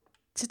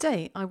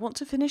Today, I want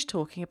to finish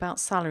talking about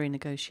salary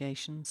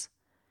negotiations.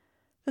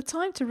 The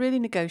time to really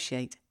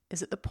negotiate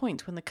is at the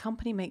point when the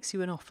company makes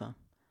you an offer.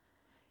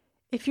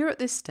 If you're at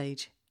this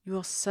stage, you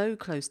are so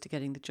close to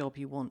getting the job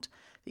you want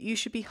that you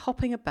should be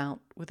hopping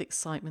about with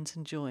excitement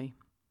and joy.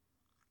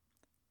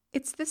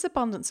 It's this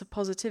abundance of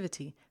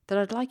positivity that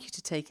I'd like you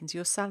to take into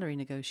your salary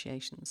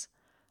negotiations.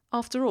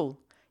 After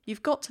all,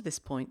 you've got to this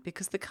point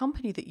because the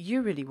company that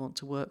you really want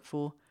to work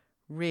for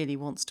really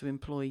wants to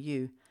employ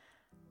you.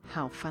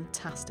 How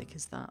fantastic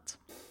is that?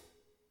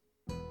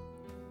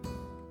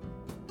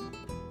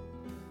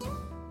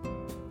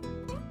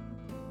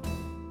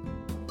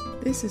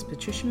 This is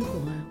Patricia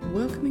McGuire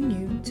welcoming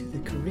you to the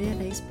Career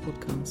Ace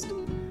podcast,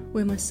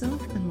 where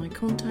myself and my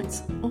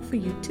contacts offer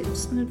you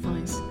tips and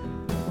advice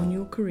on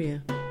your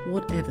career,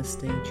 whatever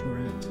stage you're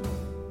at.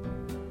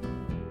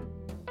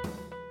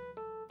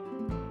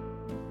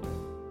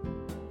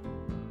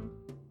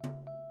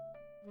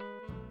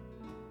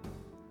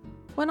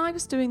 When I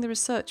was doing the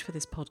research for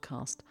this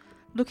podcast,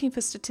 looking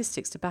for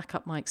statistics to back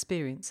up my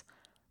experience,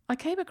 I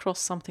came across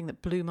something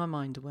that blew my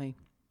mind away.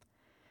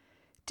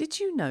 Did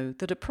you know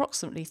that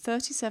approximately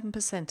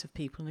 37% of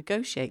people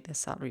negotiate their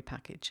salary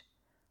package?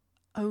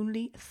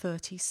 Only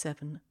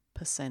 37%.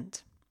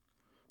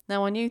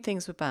 Now, I knew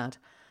things were bad,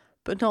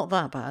 but not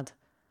that bad.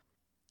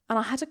 And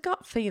I had a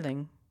gut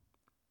feeling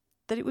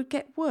that it would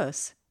get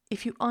worse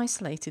if you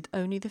isolated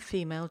only the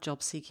female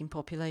job-seeking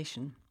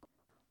population.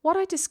 What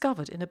I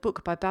discovered in a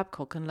book by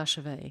Babcock and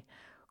Lachauvet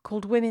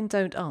called Women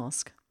Don't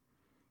Ask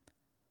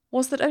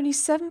was that only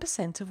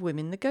 7% of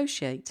women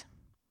negotiate.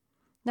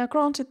 Now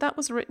granted, that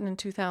was written in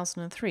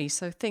 2003,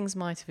 so things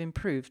might have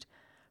improved.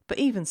 But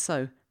even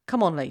so,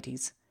 come on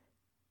ladies,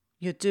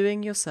 you're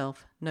doing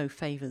yourself no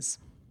favours.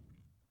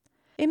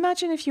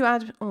 Imagine if you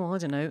add,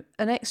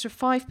 an extra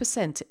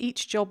 5% to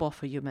each job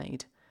offer you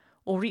made,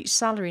 or each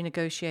salary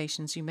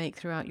negotiations you make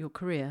throughout your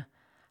career.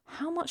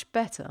 How much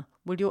better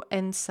will your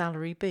end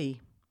salary be?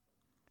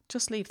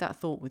 Just leave that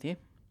thought with you.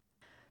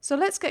 So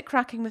let's get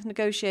cracking with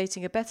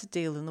negotiating a better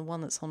deal than the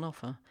one that's on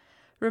offer,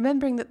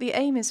 remembering that the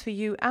aim is for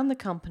you and the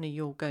company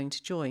you're going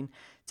to join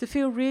to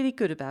feel really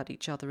good about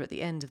each other at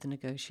the end of the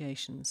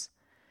negotiations.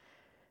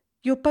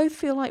 You'll both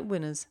feel like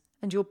winners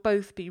and you'll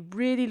both be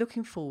really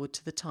looking forward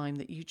to the time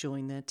that you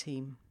join their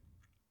team.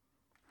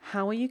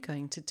 How are you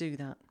going to do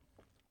that?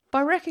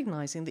 By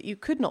recognising that you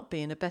could not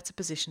be in a better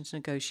position to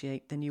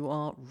negotiate than you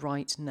are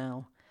right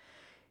now.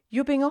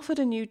 You're being offered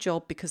a new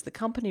job because the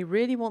company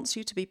really wants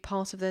you to be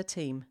part of their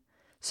team.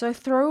 So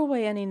throw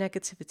away any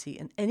negativity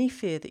and any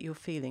fear that you're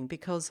feeling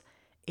because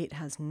it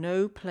has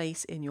no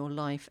place in your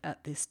life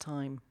at this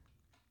time.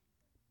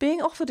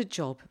 Being offered a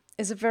job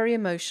is a very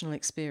emotional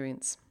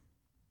experience.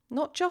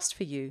 Not just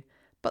for you,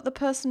 but the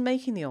person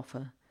making the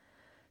offer.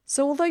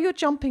 So although you're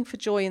jumping for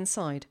joy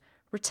inside,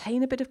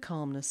 retain a bit of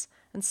calmness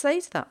and say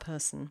to that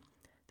person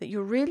that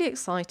you're really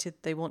excited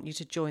they want you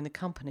to join the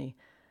company,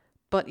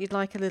 but you'd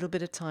like a little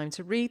bit of time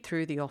to read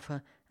through the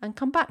offer and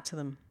come back to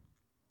them.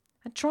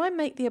 And try and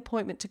make the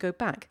appointment to go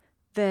back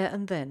there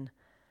and then.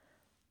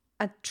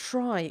 And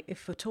try,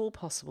 if at all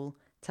possible,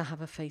 to have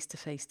a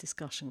face-to-face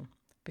discussion,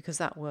 because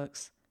that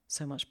works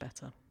so much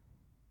better.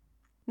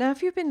 Now,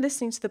 if you've been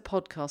listening to the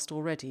podcast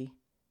already,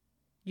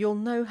 you'll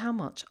know how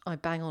much I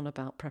bang on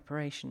about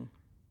preparation.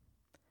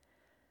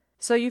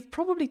 So you've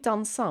probably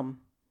done some,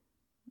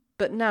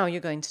 but now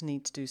you're going to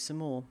need to do some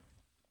more.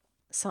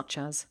 Such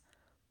as,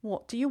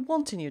 what do you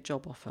want in your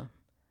job offer?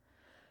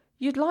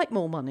 You'd like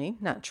more money,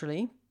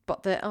 naturally,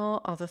 but there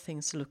are other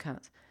things to look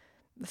at.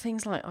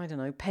 Things like,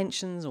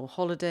 pensions or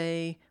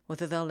holiday,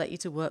 whether they'll let you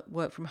to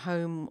work from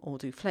home or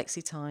do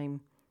flexi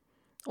time,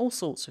 all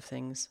sorts of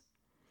things.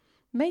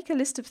 Make a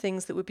list of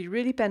things that would be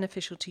really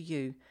beneficial to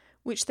you,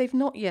 which they've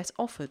not yet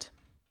offered.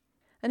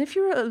 And if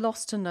you're at a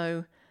loss to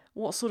know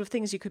what sort of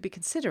things you could be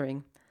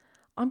considering,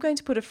 I'm going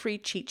to put a free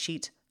cheat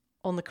sheet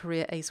on the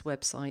Career Ace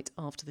website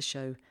after the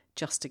show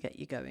just to get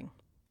you going.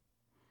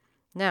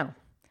 Now,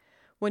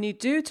 when you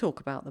do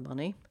talk about the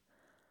money,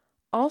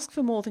 ask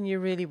for more than you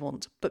really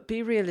want, but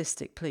be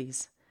realistic,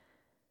 please.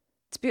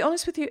 To be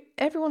honest with you,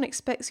 everyone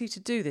expects you to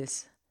do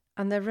this,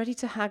 and they're ready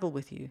to haggle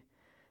with you.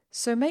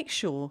 So make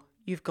sure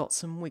you've got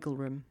some wiggle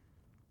room.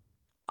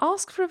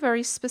 Ask for a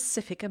very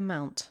specific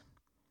amount.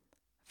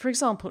 For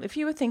example, if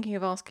you were thinking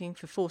of asking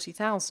for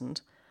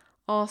 40,000,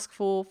 ask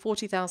for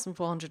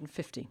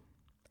 40,450.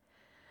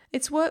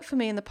 It's worked for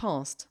me in the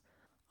past.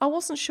 I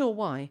wasn't sure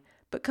why,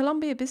 but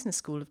Columbia Business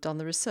School have done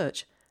the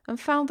research and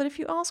found that if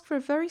you ask for a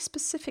very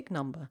specific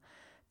number,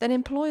 then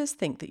employers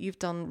think that you've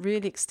done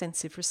really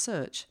extensive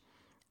research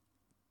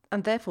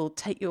and therefore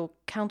take your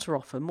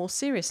counteroffer more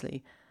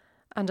seriously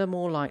and are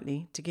more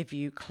likely to give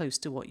you close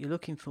to what you're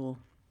looking for.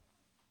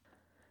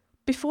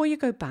 Before you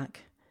go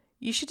back,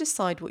 you should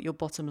decide what your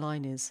bottom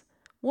line is.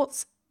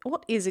 What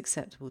is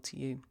acceptable to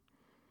you?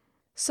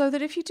 So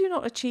that if you do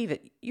not achieve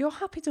it, you're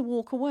happy to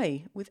walk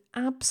away with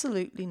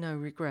absolutely no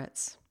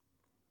regrets.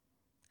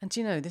 And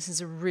this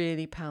is a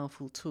really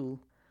powerful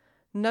tool.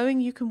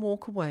 Knowing you can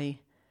walk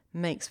away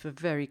makes for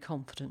very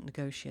confident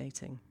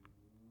negotiating.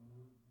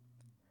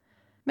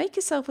 Make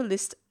yourself a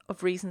list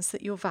of reasons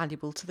that you're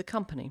valuable to the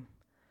company.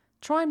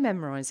 Try and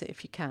memorise it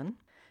if you can,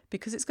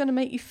 because it's going to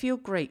make you feel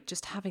great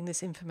just having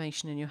this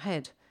information in your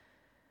head.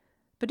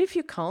 But if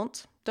you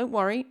can't, don't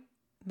worry,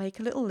 make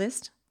a little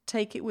list,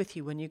 take it with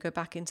you when you go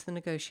back into the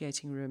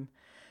negotiating room,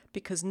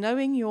 because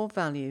knowing your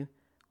value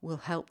will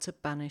help to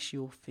banish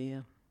your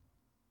fear.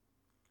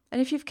 And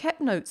if you've kept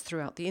notes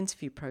throughout the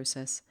interview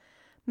process,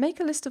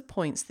 make a list of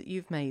points that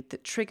you've made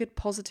that triggered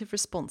positive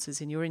responses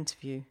in your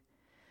interview.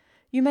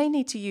 You may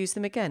need to use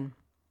them again.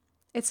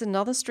 It's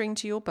another string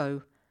to your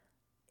bow.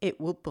 It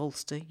will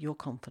bolster your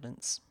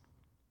confidence.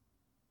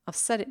 I've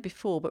said it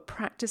before, but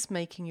practice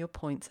making your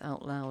points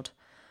out loud.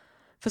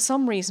 For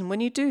some reason,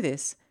 when you do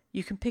this,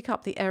 you can pick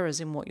up the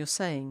errors in what you're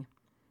saying.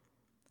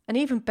 And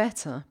even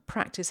better,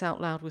 practice out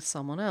loud with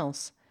someone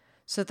else,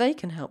 so they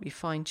can help you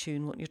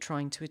fine-tune what you're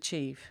trying to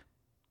achieve.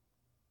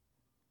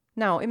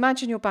 Now,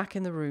 imagine you're back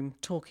in the room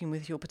talking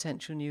with your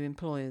potential new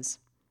employers.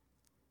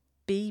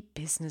 Be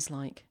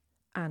businesslike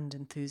and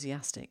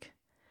enthusiastic.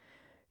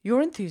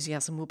 Your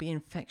enthusiasm will be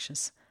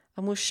infectious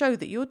and will show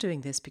that you're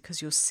doing this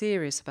because you're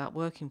serious about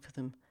working for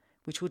them,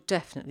 which will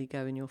definitely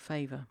go in your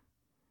favour.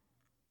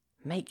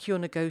 Make your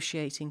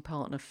negotiating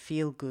partner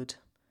feel good.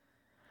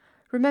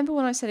 Remember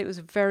when I said it was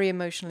a very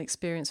emotional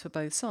experience for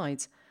both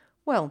sides?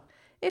 Well,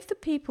 if the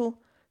people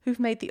who've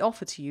made the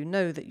offer to you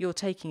know that you're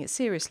taking it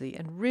seriously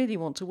and really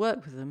want to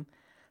work with them,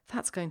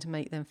 that's going to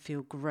make them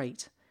feel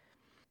great.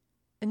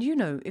 And you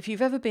know, if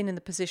you've ever been in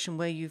the position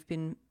where you've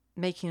been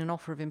making an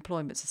offer of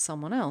employment to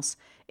someone else,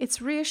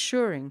 it's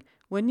reassuring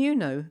when you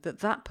know that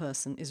that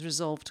person is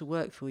resolved to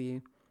work for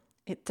you.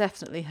 It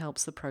definitely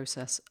helps the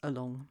process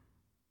along.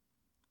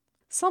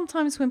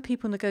 Sometimes when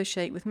people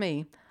negotiate with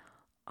me,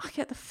 I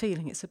get the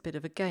feeling it's a bit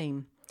of a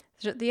game.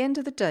 That at the end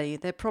of the day,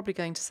 they're probably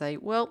going to say,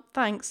 well,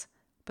 thanks,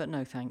 but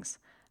no thanks,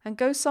 and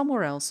go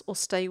somewhere else or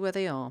stay where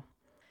they are.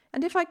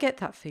 And if I get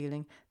that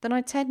feeling, then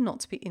I tend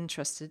not to be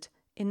interested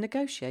in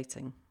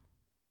negotiating.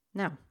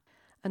 Now,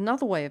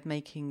 another way of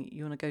making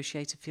your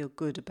negotiator feel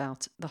good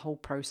about the whole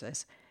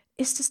process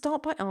is to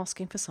start by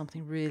asking for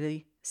something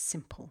really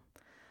simple.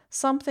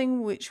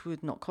 Something which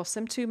would not cost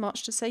them too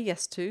much to say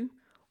yes to,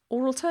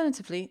 or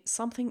alternatively,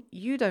 something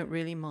you don't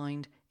really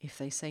mind if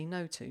they say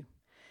no to.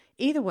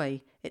 Either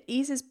way, it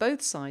eases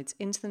both sides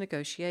into the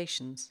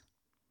negotiations.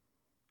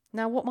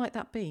 Now, what might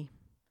that be?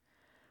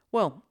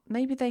 Well,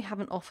 maybe they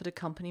haven't offered a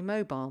company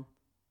mobile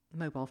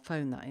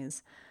phone that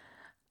is,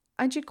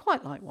 and you'd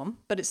quite like one,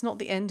 but it's not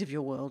the end of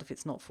your world if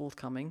it's not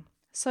forthcoming,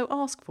 so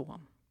ask for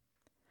one.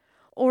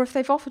 Or if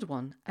they've offered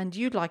one and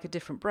you'd like a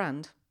different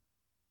brand,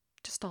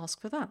 just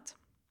ask for that.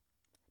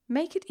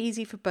 Make it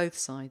easy for both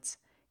sides.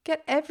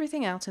 Get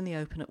everything out in the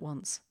open at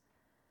once.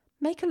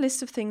 Make a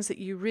list of things that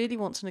you really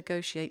want to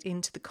negotiate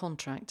into the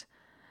contract,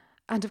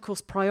 and of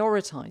course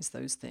prioritise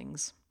those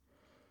things,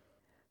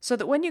 so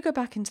that when you go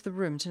back into the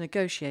room to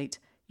negotiate,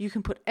 you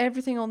can put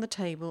everything on the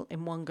table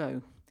in one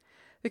go.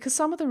 Because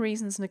some of the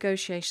reasons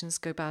negotiations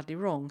go badly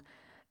wrong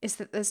is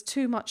that there's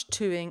too much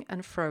toing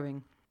and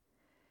froing.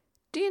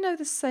 Do you know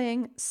the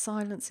saying,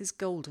 silence is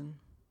golden?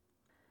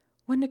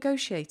 When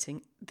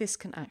negotiating, this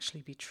can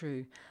actually be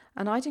true,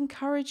 and I'd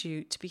encourage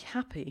you to be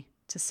happy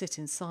to sit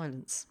in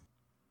silence.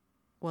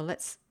 Well,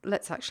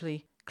 let's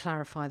actually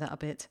clarify that a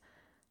bit.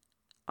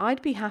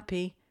 I'd be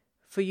happy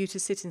for you to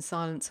sit in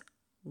silence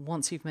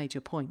once you've made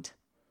your point.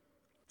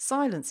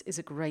 Silence is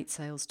a great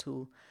sales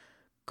tool.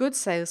 Good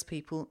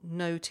salespeople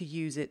know to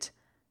use it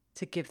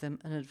to give them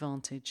an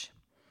advantage.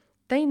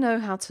 They know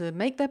how to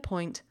make their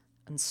point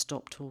and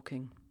stop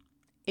talking.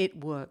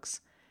 It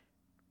works.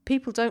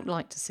 People don't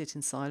like to sit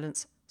in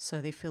silence, so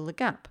they fill the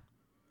gap.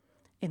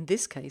 In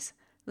this case,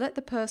 let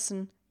the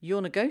person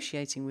you're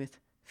negotiating with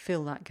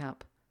fill that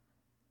gap.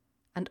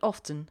 And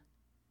often,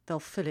 they'll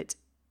fill it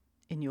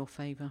in your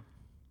favour.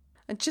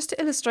 And just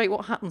to illustrate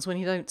what happens when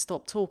you don't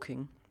stop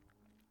talking,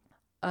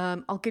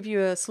 I'll give you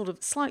a sort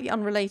of slightly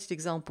unrelated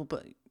example,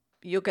 but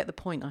you'll get the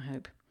point, I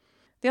hope.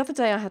 The other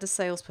day I had a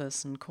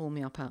salesperson call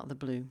me up out of the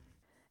blue.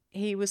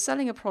 He was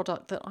selling a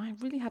product that I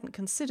really hadn't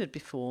considered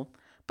before,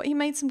 but he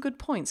made some good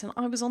points and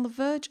I was on the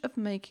verge of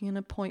making an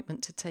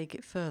appointment to take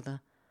it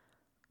further.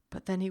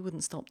 But then he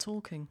wouldn't stop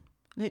talking.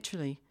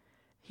 Literally,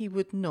 he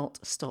would not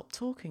stop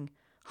talking.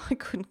 I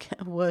couldn't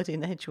get a word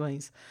in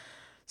edgeways.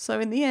 So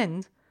in the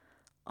end,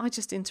 I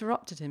just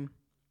interrupted him.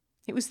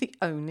 It was the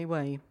only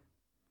way.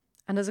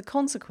 And as a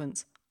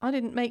consequence, I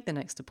didn't make the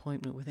next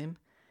appointment with him.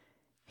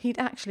 He'd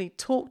actually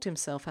talked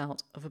himself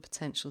out of a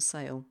potential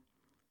sale.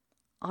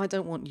 I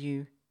don't want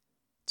you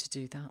to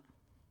do that.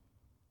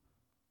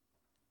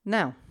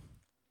 Now,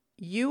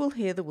 you will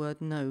hear the word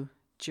no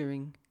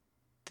during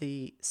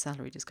the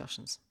salary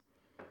discussions.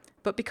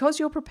 But because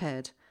you're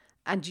prepared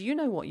and you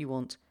know what you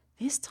want,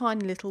 this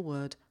tiny little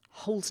word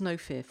holds no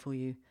fear for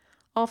you.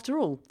 After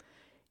all,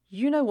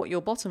 you know what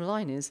your bottom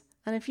line is,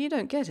 and if you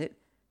don't get it,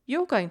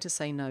 you're going to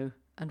say no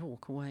and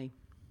walk away.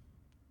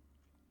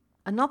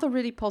 Another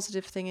really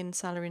positive thing in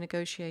salary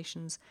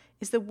negotiations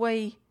is the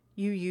way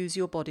you use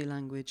your body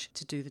language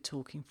to do the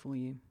talking for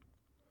you.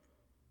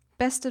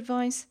 Best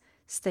advice,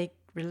 stay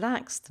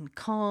relaxed and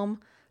calm,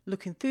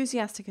 look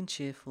enthusiastic and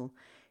cheerful,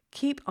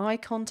 keep eye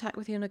contact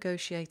with your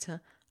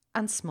negotiator,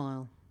 and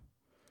smile.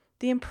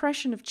 The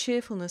impression of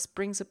cheerfulness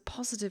brings a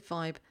positive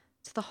vibe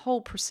to the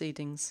whole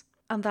proceedings,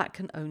 and that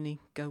can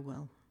only go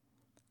well.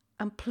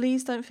 And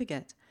please don't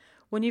forget,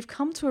 when you've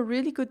come to a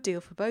really good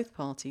deal for both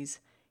parties,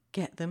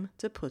 get them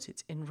to put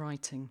it in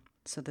writing,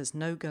 so there's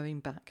no going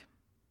back.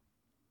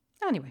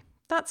 Anyway,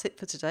 that's it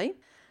for today.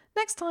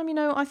 Next time,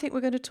 I think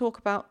we're going to talk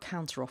about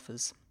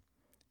counteroffers.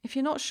 If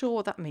you're not sure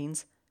what that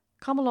means,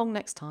 come along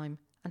next time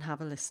and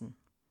have a listen.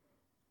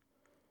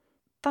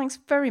 Thanks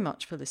very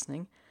much for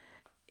listening.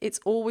 It's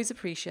always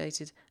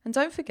appreciated. And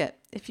don't forget,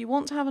 if you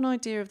want to have an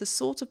idea of the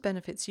sort of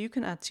benefits you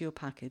can add to your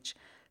package,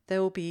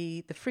 there will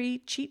be the free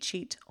cheat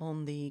sheet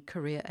on the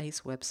Career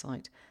Ace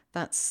website.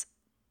 That's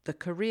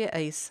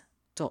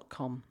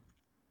thecareerace.com.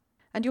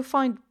 And you'll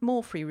find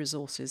more free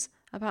resources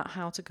about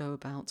how to go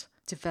about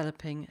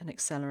developing and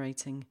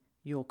accelerating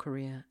your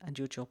career and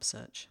your job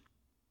search.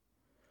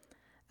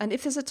 And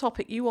if there's a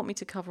topic you want me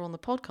to cover on the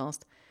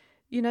podcast,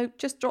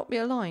 just drop me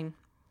a line.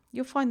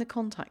 You'll find the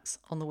contacts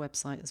on the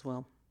website as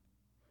well.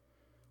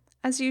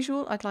 As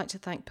usual, I'd like to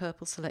thank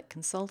Purple Select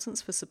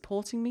Consultants for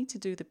supporting me to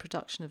do the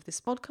production of this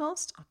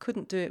podcast. I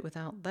couldn't do it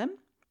without them.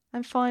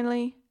 And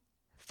finally,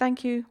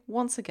 thank you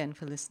once again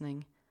for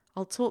listening.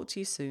 I'll talk to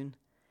you soon.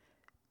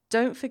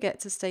 Don't forget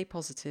to stay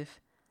positive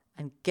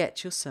and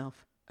get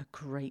yourself a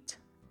great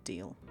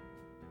deal.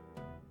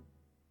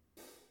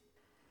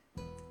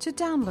 To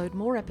download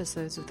more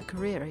episodes of The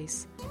Career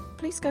Ace,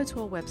 please go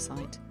to our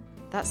website,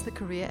 that's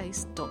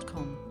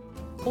thecareerace.com,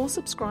 or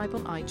subscribe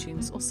on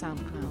iTunes or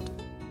SoundCloud.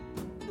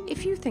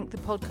 If you think the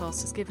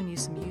podcast has given you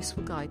some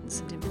useful guidance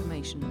and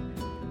information,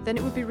 then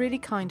it would be really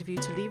kind of you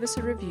to leave us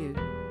a review.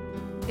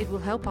 It will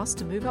help us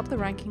to move up the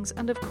rankings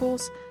and, of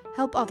course,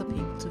 help other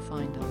people to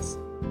find us.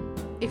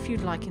 If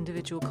you'd like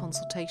individual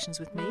consultations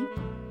with me,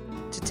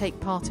 to take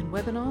part in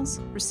webinars,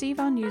 receive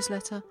our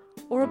newsletter,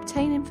 or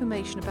obtain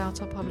information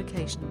about our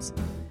publications,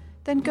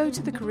 then go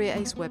to the Career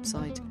Ace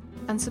website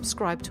and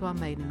subscribe to our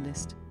mailing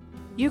list.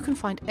 You can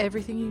find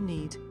everything you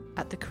need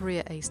at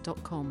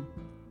thecareerace.com.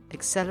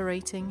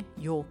 Accelerating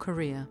your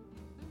career.